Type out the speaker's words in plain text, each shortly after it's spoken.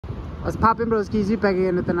What's poppin', broskies? You back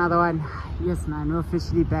again with another one. Yes, man, we're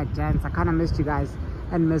officially back, gents. I kind of missed you guys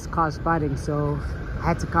and missed car spotting, so I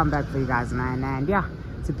had to come back for you guys, man. And yeah,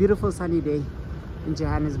 it's a beautiful sunny day in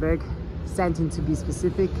Johannesburg, Stanton to be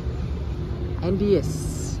specific. And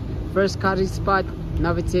yes, first car to spot,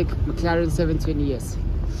 Novitec McLaren 720S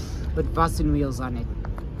with Boston wheels on it.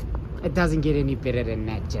 It doesn't get any better than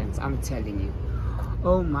that, gents, I'm telling you.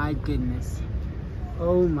 Oh my goodness.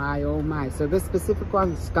 Oh my. So this specific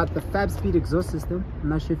one's got the Fab Speed exhaust system. I'm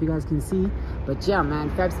not sure if you guys can see, but yeah, man,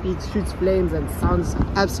 Fab Speed shoots flames and sounds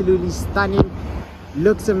absolutely stunning.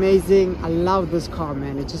 Looks amazing. I love this car,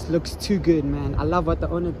 man. It just looks too good, man. I love what the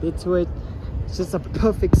owner did to it. It's just a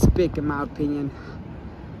perfect spec in my opinion.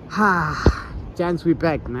 Gents, we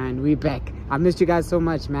back, man. We back. I missed you guys so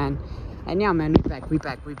much, man. And yeah, man, we back,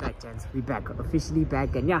 gents. We back, officially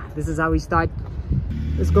back. And yeah, this is how we start.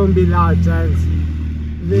 It's gonna be loud, gents.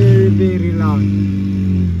 Very loud.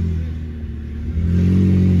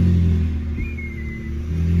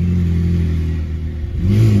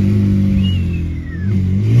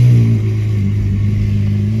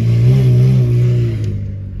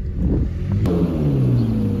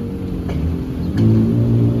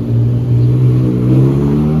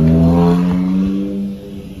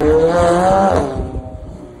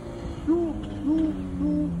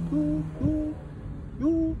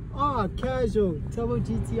 Casual turbo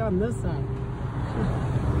GT on this side.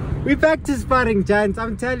 We back to spotting, gents.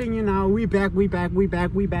 I'm telling you now, we back. Phenomenal.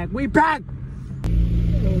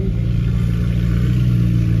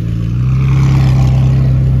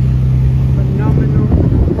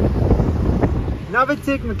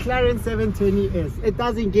 Novitec McLaren 720S. It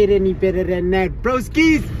doesn't get any better than that,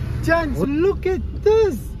 broskies. Gents, look at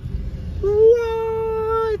this.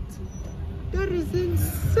 What? That is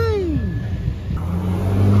insane.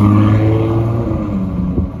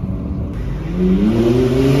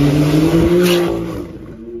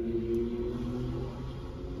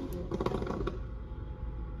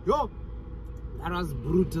 Yo, that was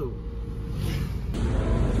brutal.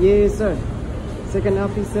 Yes, sir. Second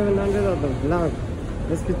LP700 of the vlog.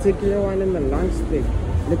 This particular one in the launch stick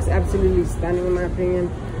looks absolutely stunning in my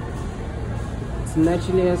opinion. It's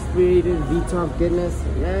naturally aspirated V-top goodness.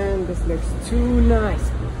 Man, this looks too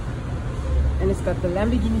nice. And it's got the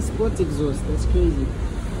Lamborghini Sports exhaust. That's crazy.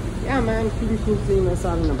 Yeah, man, pretty cool seeing this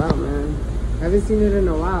out and about, man. I haven't seen it in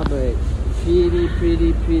a while, but pretty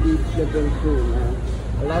flippin' cool, man.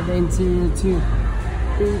 I love the interior too.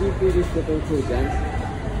 Pretty flippin' cool, guys.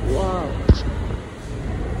 Wow.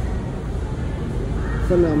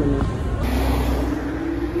 Phenomenal.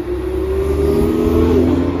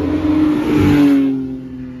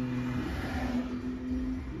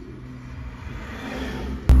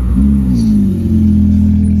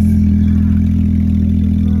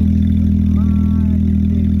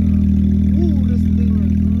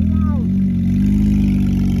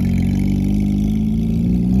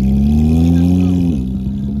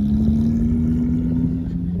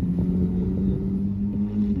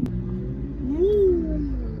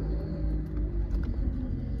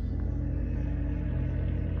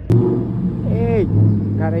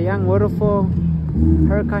 Got a young waterfall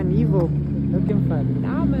Huracan Evo looking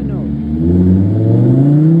phenomenal.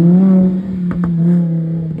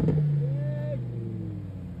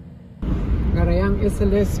 Got a young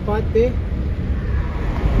SLS spot there.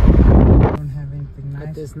 Don't have anything nice.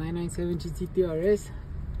 Got this 997 GT RS.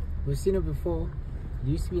 We've seen it before. It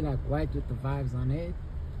used to be like white with the vibes on it.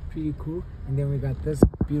 Pretty cool. And then we got this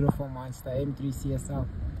beautiful monster M3 CSL.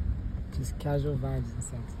 Just casual vibes and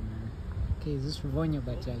sexy, man. Okay, is this Ravonia,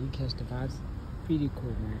 but yeah, you catch the vibes. Pretty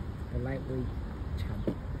cool, man. The lightweight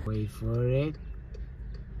chump. Wait for it.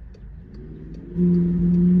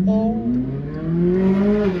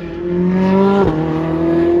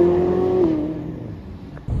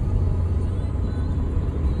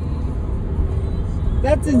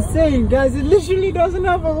 That's insane, guys. It literally doesn't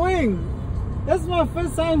have a wing. That's my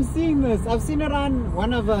first time seeing this. I've seen it on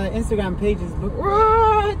one of Instagram pages, but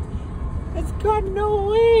what? It's got no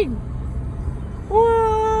wing.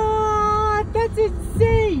 What? That's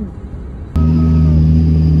insane.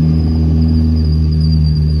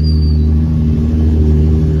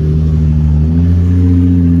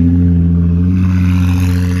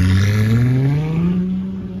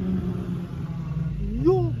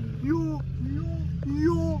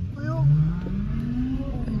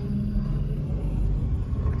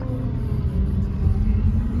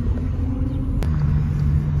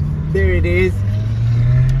 There it is.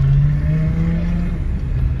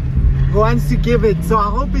 Who wants to give it? So I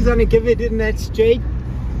hope he's gonna give it in that straight.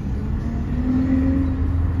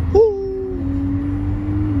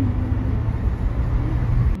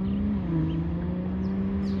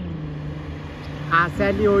 I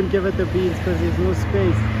sadly won't give it the beans because there's no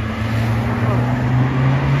space.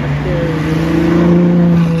 But there it is.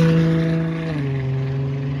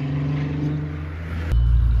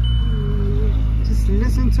 Just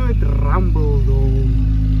listen to it rumble though.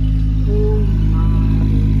 Oh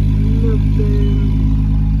my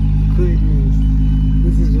goodness.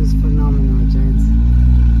 This is just phenomenal, gents.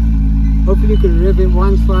 Hopefully you could rev it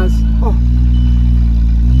once for us. Oh.